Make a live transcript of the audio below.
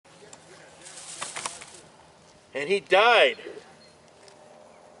And he died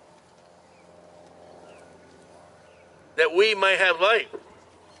that we might have life.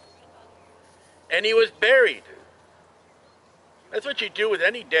 And he was buried. That's what you do with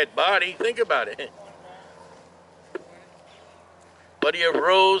any dead body. Think about it. But he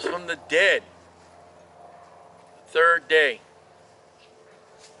arose from the dead the third day.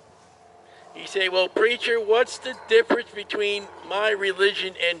 You say, well, preacher, what's the difference between my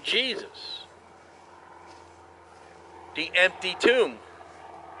religion and Jesus? The empty tomb.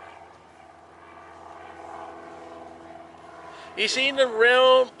 You see, in the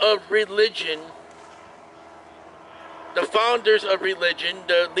realm of religion, the founders of religion,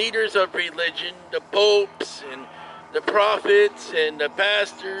 the leaders of religion, the popes and the prophets and the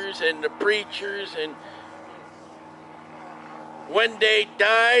pastors and the preachers, and when they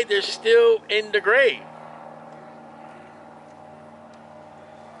die, they're still in the grave.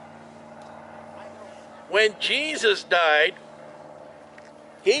 When Jesus died,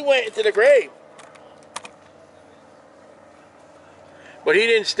 he went into the grave. But he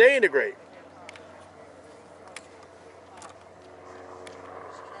didn't stay in the grave.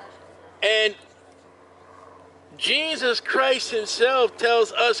 And Jesus Christ himself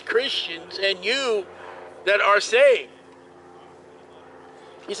tells us Christians and you that are saved,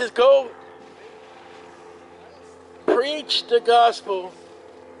 he says, go preach the gospel.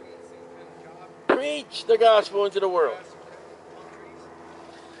 Preach the gospel into the world.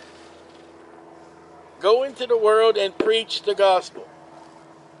 Go into the world and preach the gospel.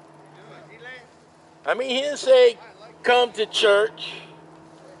 I mean, he didn't say come to church.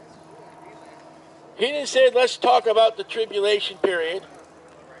 He didn't say let's talk about the tribulation period.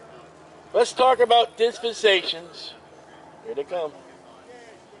 Let's talk about dispensations. Here they come.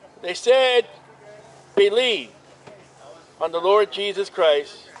 They said, believe on the Lord Jesus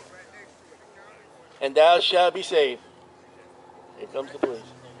Christ, and thou shalt be saved. Here comes the police.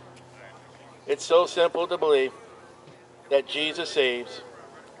 It's so simple to believe that Jesus saves,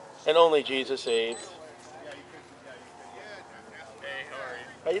 and only Jesus saves. Hey, how are you?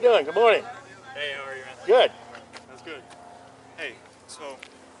 How you doing? Good morning. Hey, how are you, man? Good. That's good. Hey, so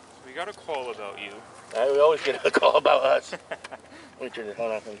we got a call about you. We always get a call about us. Let me turn it.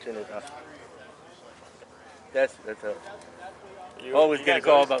 Hold on. Let me turn it off. That's always get a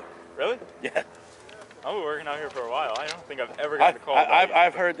call about. Really? Yeah. I've been working out here for a while. I don't think I've ever gotten a call about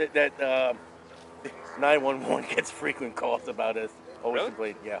I've heard that 911 gets frequent calls about us. Always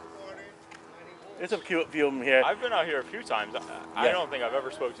complain. Yeah. There's a few of them here. I've been out here a few times. I don't think I've ever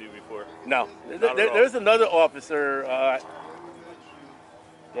spoke to you before. No. There's another officer.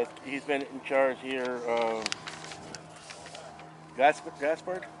 That he's been in charge here.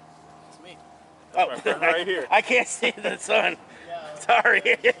 Gaspard? It's me. Oh, my friend right here. I can't see the sun. Sorry.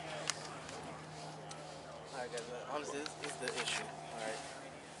 Alright guys, honestly, this is the issue, alright?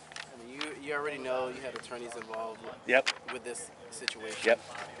 I mean, you already know you had attorneys involved with this situation. Yep.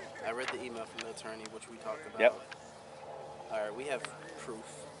 I read the email from the attorney, which we talked about. Yep. Alright, we have proof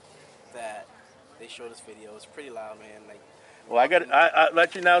that they showed this video. It's pretty loud, man. Like, well, I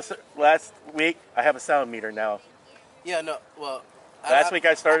let you know, last week, I have a sound meter now. yeah, no, well... Last week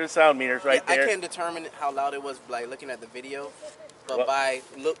I started sound meters right there. I can't determine how loud it was by looking at the video, but by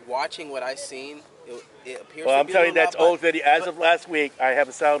watching what I seen, it appears well, to I'm be telling you, that's loud, old video. As of last week, I have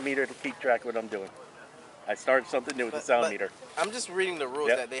a sound meter to keep track of what I'm doing. I started something new with the sound meter. I'm just reading the rules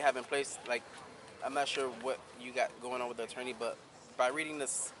that they have in place. Like, I'm not sure what you got going on with the attorney, but by reading the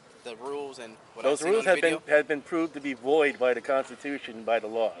rules and what those rules have been proved to be void by the Constitution, by the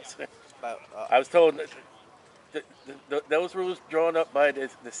laws. I was told those rules drawn up by the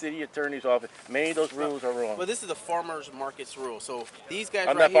city attorney's office, many of those rules are wrong. Well, this is the farmers market's rule. So these guys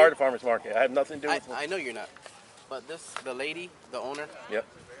I'm not part of the farmers market. I have nothing to do with it. I know you're not. But the lady, the owner,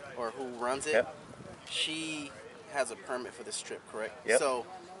 or who runs it, she has a permit for the strip, correct? Yep. So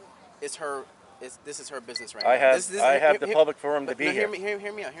it's her. This is her business right now. I have the public forum to be here.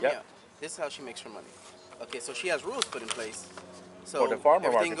 Hear me out. Hear me out. This is how she makes her money. Okay, so she has rules put in place. So for the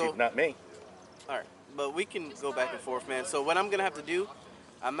farmer market, people, not me. All right, but we can go back and forth, man. So what I'm gonna have to do,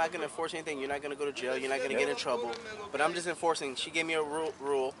 I'm not gonna enforce anything. You're not gonna go to jail. You're not gonna get in trouble. But I'm just enforcing. She gave me a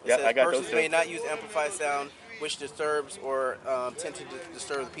rule. It says persons may not use amplified sound which disturbs or tend to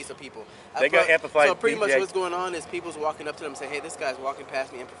disturb the peace of people. They got amplified. So pretty much what's going on is people's walking up to them and saying, hey, this guy's walking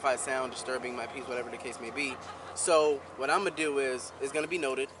past me, amplified sound, disturbing my peace, whatever the case may be. So what I'm going to do is, it's going to be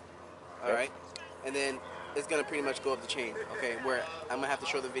noted, all right? And then it's going to pretty much go up the chain, okay, where I'm going to have to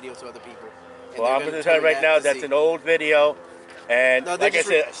show the video to other people. Well, I'm going to tell you right now, that's an old video. And like I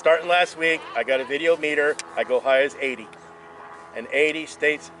said, starting last week, I got a video meter. I go high as 80. And 80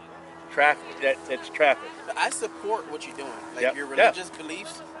 states traffic. It's traffic. I support what you're doing, like Yep. your religious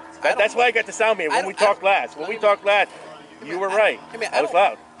beliefs. That's why I got the sound meter when we talked last. When we talked last, you were right. I was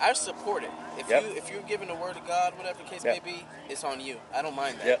loud. I support it. If you're giving the word of God, whatever the case may be, it's on you. I don't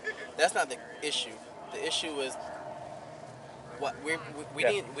mind that. Yep. That's not the issue. The issue is what we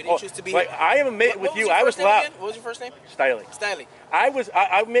didn't choose to be. Like, I am admit with you, I was loud. Again? What was your first name? Stiley. Stiley.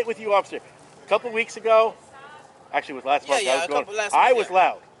 I admit with you, officer. A couple weeks ago, actually, it was last month. I was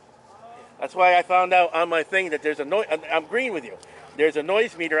loud. That's why I found out on my thing that there's a noise. I'm agreeing with you. There's a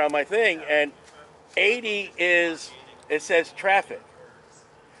noise meter on my thing, and 80 it says traffic.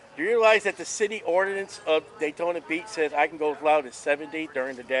 Do you realize that the city ordinance of Daytona Beach says I can go as loud as 70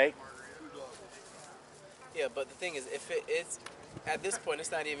 during the day? Yeah, but the thing is, if it's at this point,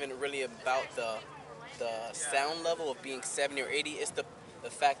 it's not even really about the sound level of being 70 or 80. It's the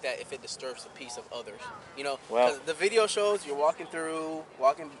fact that if it disturbs the peace of others, you know. Well, the video shows you're walking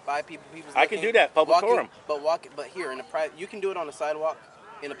by people's. I can do that public forum. But here in the private, you can do it on the sidewalk.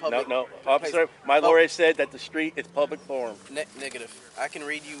 In a public no, officer, my lawyer said that the street is public forum. Negative. I can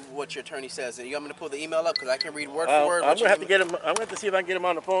read you what your attorney says, and you want me to pull the email up because I can read word for word. I'm gonna have to get him. I'm gonna have to see if I can get him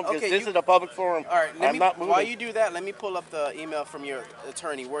on the phone because this is a public forum. All right, while you do that, let me pull up the email from your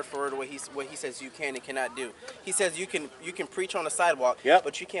attorney, word for word, what he says you can and cannot do. He says you can preach on the sidewalk,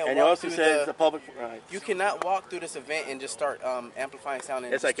 but you can't. And walk he also through says the public. Right. You cannot walk through this event and just start amplifying sound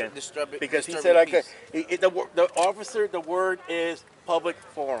and because he said I could. The officer, the word is public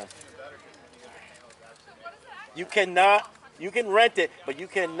forum. You cannot. You can rent it, but you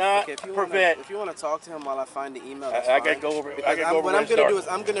cannot prevent. If you want to talk to him while I find the email, I gotta go over. What I'm gonna do is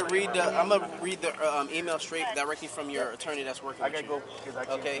I'm gonna read the email straight directly from your attorney that's working. I gotta go because I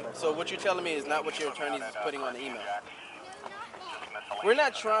can't. Okay, so what you're telling me is not what your attorney is putting on the email. We're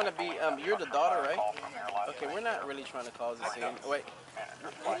not trying to be. You're the daughter, right? Okay, we're not really trying to cause a scene. Wait.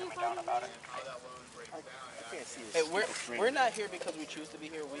 Hey, we're not here because we choose to be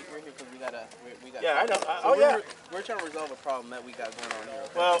here. We're here because we got. Yeah, I know. We're trying to resolve a problem that we got going on here.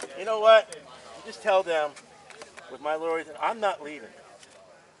 Okay? Well, you know what? You just tell them, with my lawyers, I'm not leaving.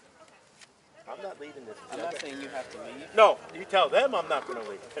 I'm not leaving this. I'm not saying you have to leave. No, you tell them I'm not going to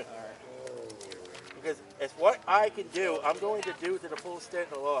leave. All right. Because it's what I can do. I'm going to do to the full extent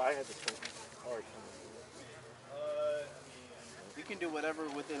of the law. I have to think hard. You can do whatever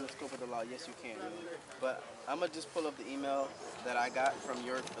within the scope of the law. Yes, you can. But I'm going to just pull up the email that I got from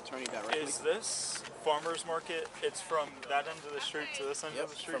your attorney directly. Is this farmer's market? It's from that end of the street to this end of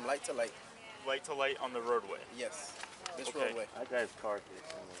the street? From light to light. Light to light on the roadway? Yes. This roadway. I got his car here.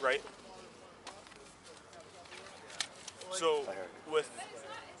 Right. So, with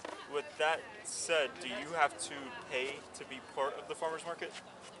that said, do you have to pay to be part of the farmer's market?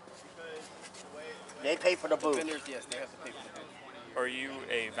 They pay for the booth. Vendors, yes, they have to pay for the booth. Are you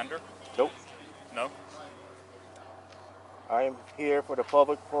a vendor? Nope. No? I am here for the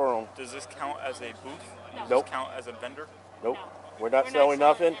public forum. Does this count as a booth? Does Nope. this count as a vendor? Nope. We're not selling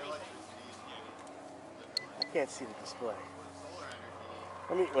nothing. I can't see the display.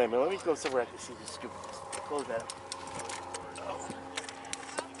 Wait a minute. Let me go somewhere I can see the stupid. Close that.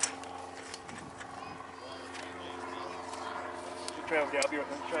 I'll be right.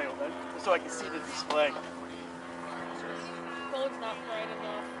 Let me try it so I can see the display. Color's not bright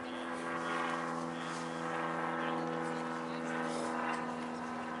enough.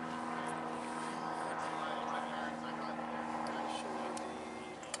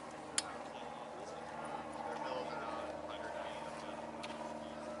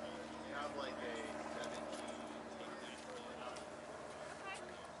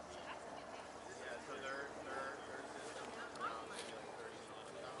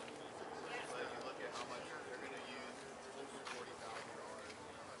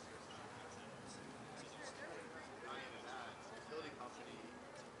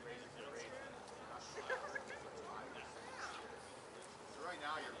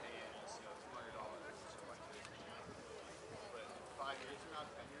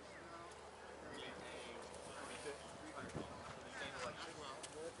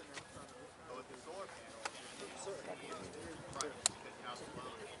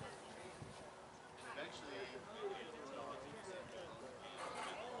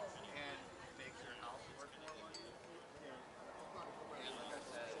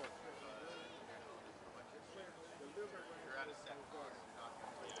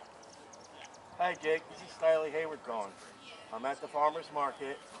 Hi Jake, this is Stiley Hayward calling. I'm at the farmer's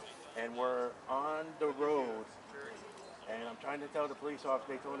market and we're on the road and I'm trying to tell the police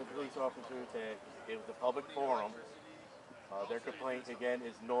officer, Daytona police officers that it was a public forum. Their complaint again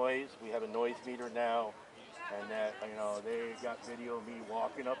is noise. We have a noise meter now and that, you know, they got video of me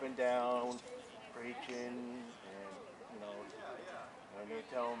walking up and down, preaching, and, you know, and they're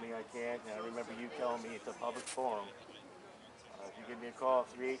telling me I can't, and I remember you telling me it's a public forum. If you give me a call,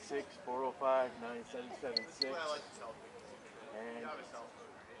 386-405-9776, and you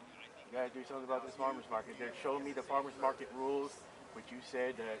gotta do something about this farmer's market. They're showing me the farmer's market rules, which you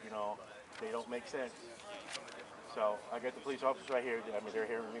said that, you know, they don't make sense. So I got the police officers right here. I mean, they're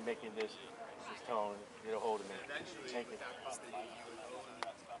hearing me making this tone, get a hold of me. Thank you.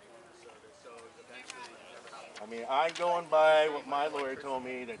 I mean, I'm going by what my lawyer told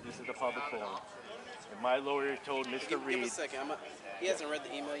me, that this is a public forum. And my lawyer told Mr. Reed. Give me a second. He hasn't read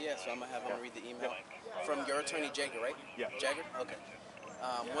the email yet, so I'm going to have him read the email. From your attorney, Jagger, right? Yeah. Jagger? Okay.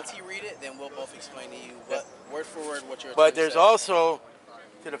 Once he read it, then we'll both explain to you what, word for word what your attorney But there's said. also,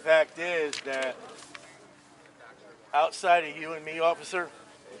 to the fact is that outside of you and me, officer,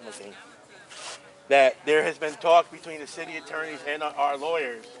 that there has been talk between the city attorneys and our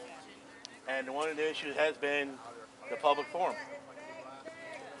lawyers, and one of the issues has been the public forum.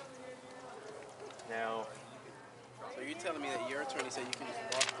 Now, so you're telling me that your attorney said you can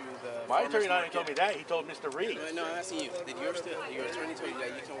walk through the... My attorney not even told me that. He told Mr. Reed. No, I'm asking you. Did your attorney told you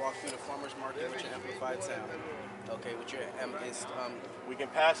that you can walk through the farmer's market with your amplified sound? Okay, with your we can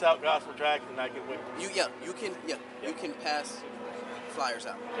pass out gospel tracts, and I can win. You can pass flyers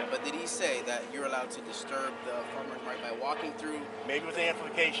out. Yeah. But did he say that you're allowed to disturb the farmer's market by walking through? Maybe with the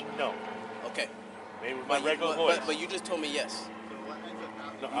amplification, no. Okay. Maybe with my regular voice. But you just told me yes.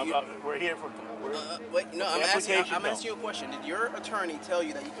 No, we're here for. Wait, no, I'm asking you a question. Did your attorney tell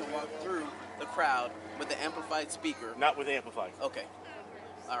you that you can walk through the crowd with the amplified speaker? Not with amplified. Okay.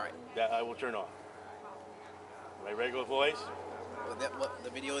 All right. That I will turn off. My regular voice. Well, the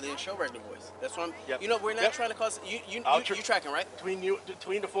video didn't show regular voice. That's what I'm. Yep. You know, we're not trying to cause. You tracking, right?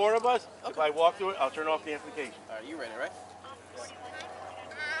 Between the four of us, okay. If I walk through it, I'll turn off the amplification. All right, you ready, right?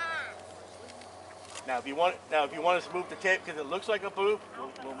 Now, if you want us to move the table, because it looks like a booth,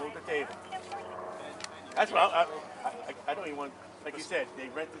 we'll move the table. That's what I don't even want. Like you said, they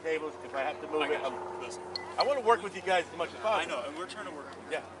rent the tables. If I have to move it, I want to work with you guys as much as possible. I know, and we're trying to work.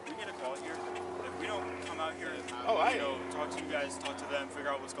 Yeah. We get a call here. If we don't come out here and talk to you guys, talk to them, figure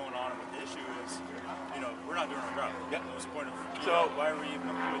out what's going on and what the issue is, we're not doing our job. Yeah. What's the point of why are we even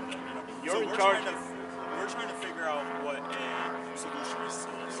with them? You're in charge. We're trying to figure out what a solution is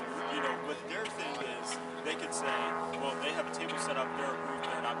to this. What their thing is, they could say, well, they have a table set up, they're approved,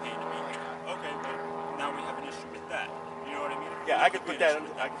 they're not paying to be here. Okay, but now we have an issue with that. You know what I mean? Yeah, I could put that on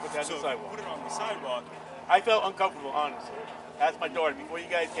the sidewalk. Put it on the sidewalk. I felt uncomfortable, honestly. That's my daughter. Before you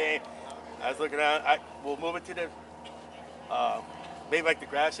guys came, I was looking around. We'll move it to the, maybe like the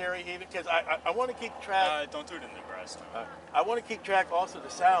grass area even, because I want to keep track. Don't do it in the grass. I want to keep track also the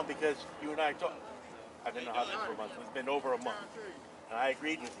sound, because you and I talked. I've been in the hospital for a month. It's been over a month. And I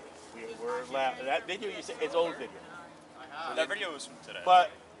agreed with you. We're laughing. That video, you said, it's old video. So that video was from today.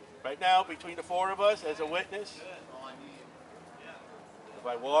 But right now, between the four of us as a witness, if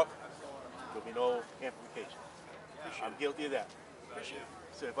I walk, there'll be no amplification. I'm guilty of that.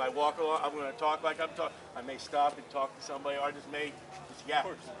 So if I walk along, I'm going to talk like I'm talking. I may stop and talk to somebody, or I just may just yap.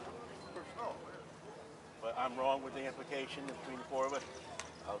 Of course. But I'm wrong with the amplification between the four of us.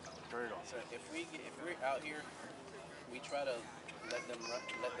 I'll turn it off. So if we're out here, we try to let the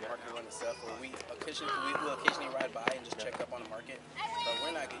market run itself, or we will occasionally ride by and just check up on the market. But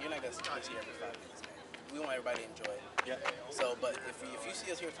you're not gonna see every 5 minutes, man. We want everybody to enjoy it. Yeah. So, but if you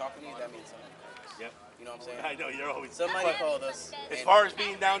see us here talking to you, that means something. Yep. You know what I'm saying? I know, you're always. Somebody called us. As far as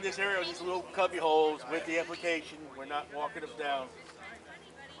being down this area, these little cubby holes with the application, we're not walking them down.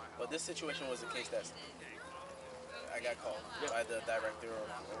 But this situation was a case that I got called by the director or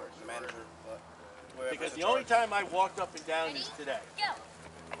the manager. Because the only time I walked up and down is today.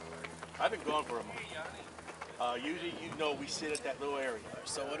 I've been gone for a month. Usually, we sit at that little area.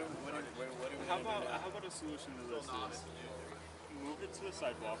 So what do we How about a solution to this is move it to the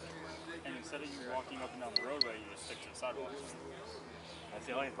sidewalk, and instead of you walking up and down the roadway, you just stick to the sidewalk. That's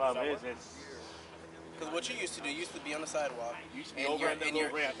the only problem is because what you used to do, you used to be on the sidewalk. You used to be over at the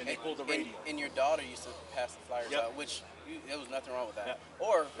little ramp, and they pulled the radio. And your daughter used to pass the flyers out, which there was nothing wrong with that. Yeah.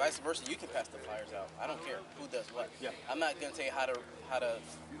 Or vice versa, you can pass the flyers out. I don't care who does what. Yeah. I'm not gonna tell you how to do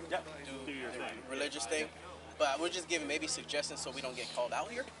your the thing. religious thing, but we're just giving maybe suggestions so we don't get called out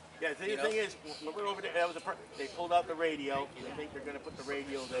here. Yeah, the thing is, when we were over there, they pulled out the radio, and they think they're going to put the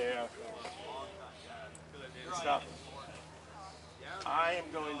radio there and stop it. I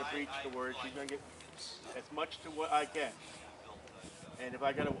am going to preach the word. She's going to get as much to what I can. And if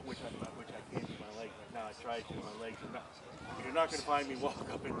I got to, which I can't do my legs right now, I tried to do my legs. You're not going to find me walk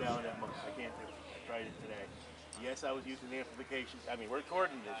up and down that much. I can't do it. I tried it today. Yes, I was using the amplification. I mean, we're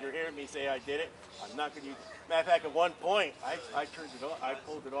recording this. You're hearing me say I did it. I'm not going to use it. Matter of fact, at one point, I turned it off. I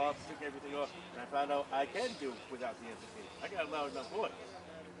pulled it off, took everything off, and I found out I can do it without the amplification. I got a loud enough voice.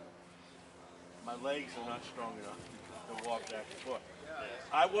 My legs are not strong enough to walk back and forth.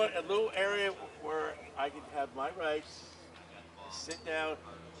 I want a little area where I can have my rights, sit down,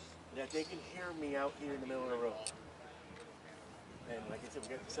 that they can hear me out here in the middle of the road. And like I said, we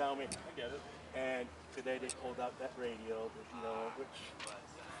got the sound man. I get it. And today they pulled out that radio, which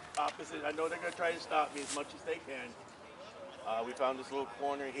opposite. I know they're going to try to stop me as much as they can. We found this little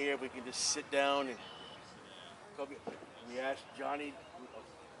corner here. We can just sit down and we asked Yanni,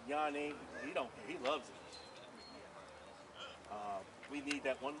 he don't care. He loves it. We need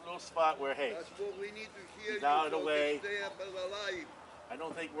that one little spot where, hey, that's what we need to hear. He's out of the way. Stay alive. I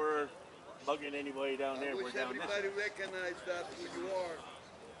don't think we're bugging anybody down there. We're down this. Everybody recognize that who you are.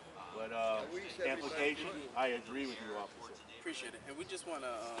 But amplification, I agree with you, officer. Appreciate it. And we just want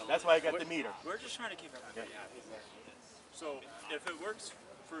to... that's why I got the meter. We're just trying to keep everything. Yeah. So if it works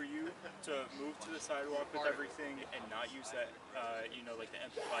for you to move to the sidewalk with everything and not use that, like the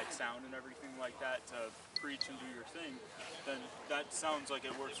amplified sound and everything like that to preach and do your thing, then that sounds like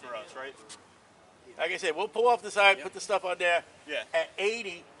it works for us, right? Like I said, we'll pull off the side, put the stuff on there. Yeah. At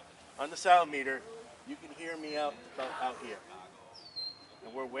 80 on the sound meter, you can hear me out here.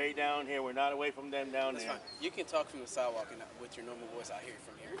 And we're way down here. We're not away from them down there. Fine. You can talk from the sidewalk and with your normal voice out here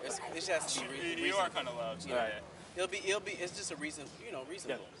from here. It just has to be reasonable. You are kind of loud. So right. It'll be. It's just a reason.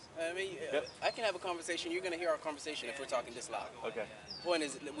 Reasonable. Yep. I mean, I can have a conversation. You're gonna hear our conversation if we're talking this loud. Okay. Point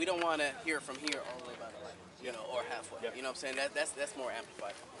is, we don't want to hear from here all the way by the light, or halfway. Yep. You know what I'm saying? That's more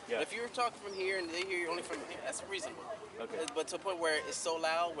amplified. Yeah. But if you're talking from here and they hear you only from here, that's reasonable. Okay. But to a point where it's so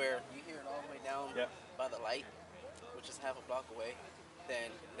loud where you hear it all the way down by the light, which is half a block away,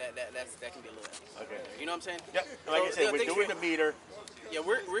 then that can be a little amplified. Okay. You know what I'm saying? Yep. Like I said, we're doing the meter. Yeah,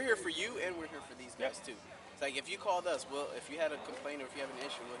 we're here for you and we're here for these guys too. It's like if you called us, if you had a complaint or if you have an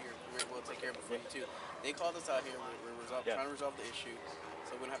issue, we'll take care of it for you too. They called us out here. We're trying to resolve the issue,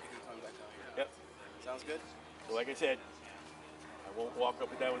 so we don't have to keep coming back down here. Yep. Sounds good. So like I said, I won't walk up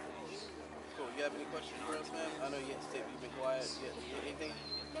and down with you. Cool. You have any questions for us, man? I know you've been quiet. Anything?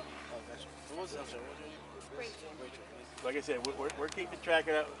 Oh, gotcha. What was your name? Rachel. Like I said, we're keeping track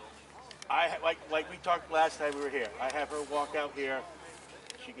of that. Like we talked last time we were here. I have her walk out here.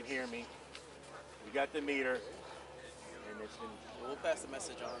 She can hear me. We got the meter, and it's been. We'll pass the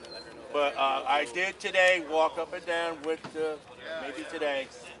message on and let her know. But I did today walk up and down with maybe today.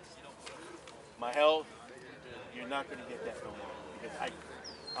 My health, you're not going to get that no more because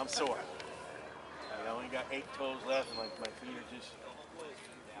I'm sore. I only got 8 toes left, and my feet are just.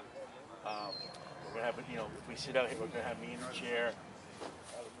 We're gonna have if we sit out here, we're gonna have me in the chair.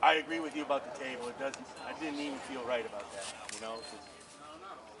 I agree with you about the table. I didn't even feel right about that.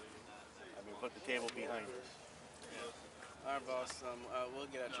 Put the table behind us. All right, boss. We'll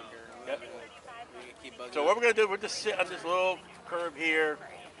get at you here. Yep. We can keep bugging. So what we're gonna do? We're just sit on this little curb here.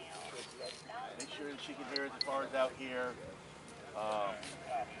 Make sure that she can hear as far as out here. That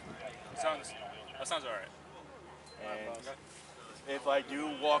sounds all right. And if I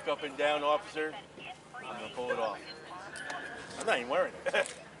do walk up and down, officer, I'm gonna pull it off. I'm not even wearing it. I'm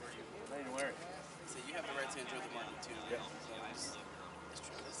not even wearing it. So you have the right to enjoy the market too. Yeah.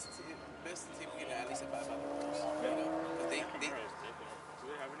 Best to see if we can at least abide by the rules. Yeah. Do they Do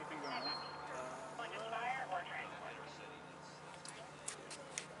they have anything going on?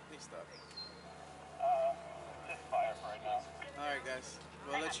 Please stop. All right, guys.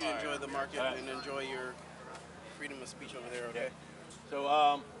 We'll let you enjoy the market and enjoy your freedom of speech over there. Okay. Yeah. So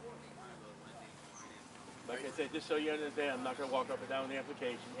like I said, just so you understand, I'm not going to walk up and down the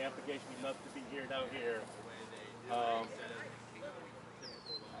application. The application is enough to be here and out here.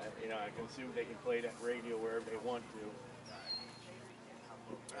 I can assume they can play that radio wherever they want to.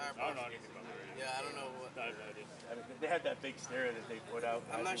 I don't know anything about the radio. Yeah, I don't know what. They had that big stereo that they put out.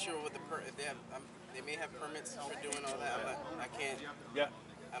 I'm not sure what if they have. They may have permits for doing all that. I can't. Yeah.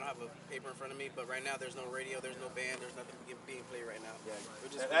 I don't have a paper in front of me, but right now there's no radio, there's no band, there's nothing being played right now.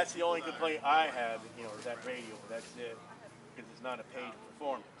 Yeah. That's the only complaint I have. Is that radio. That's it, because it's not a paid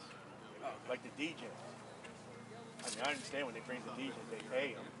performance. Oh. Like the DJ. I understand when they bring the DJ, they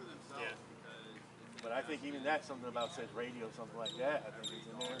pay them. Yeah. But I think even that, something about says radio, something like that, I think is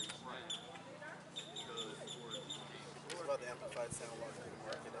in there. It's about the amplified sound walking in the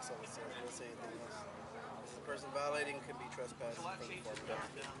market, that's all it says. It doesn't say anything else. The person violating could be trespassing from the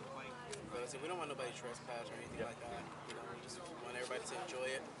performance. But I said, we don't want nobody trespass or anything like that. We just want everybody to enjoy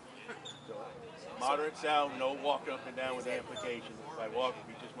it. So, moderate sound, no walk up and down with amplification. If I walk,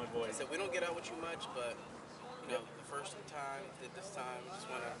 we just much, my boy. I said we don't get out with you much, but you know, the first time, this time, just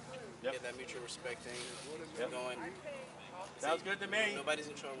want to get that mutual respect thing going. Sounds good to me. Nobody's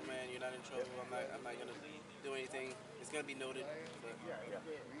in trouble, man. You're not in trouble. I'm not gonna do anything. It's gonna be noted. But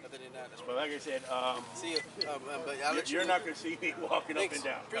other than that, that's but like I said, see you. But I'll let you're not gonna see me walking up and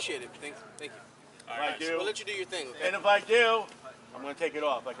down. Appreciate it. Thank you. All right, We'll let you do your thing. Okay? And if I do, I'm gonna take it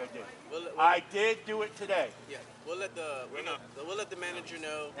off like I did. I did do it today. Yeah, we'll let the manager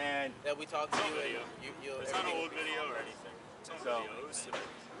know and that we talked to you. And it's not an old video or anything. So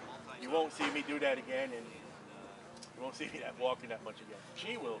you won't see me do that again, and you won't see me walking that much again.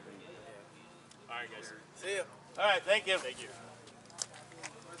 She will be. All right, guys. See ya. All right, thank you. Thank you.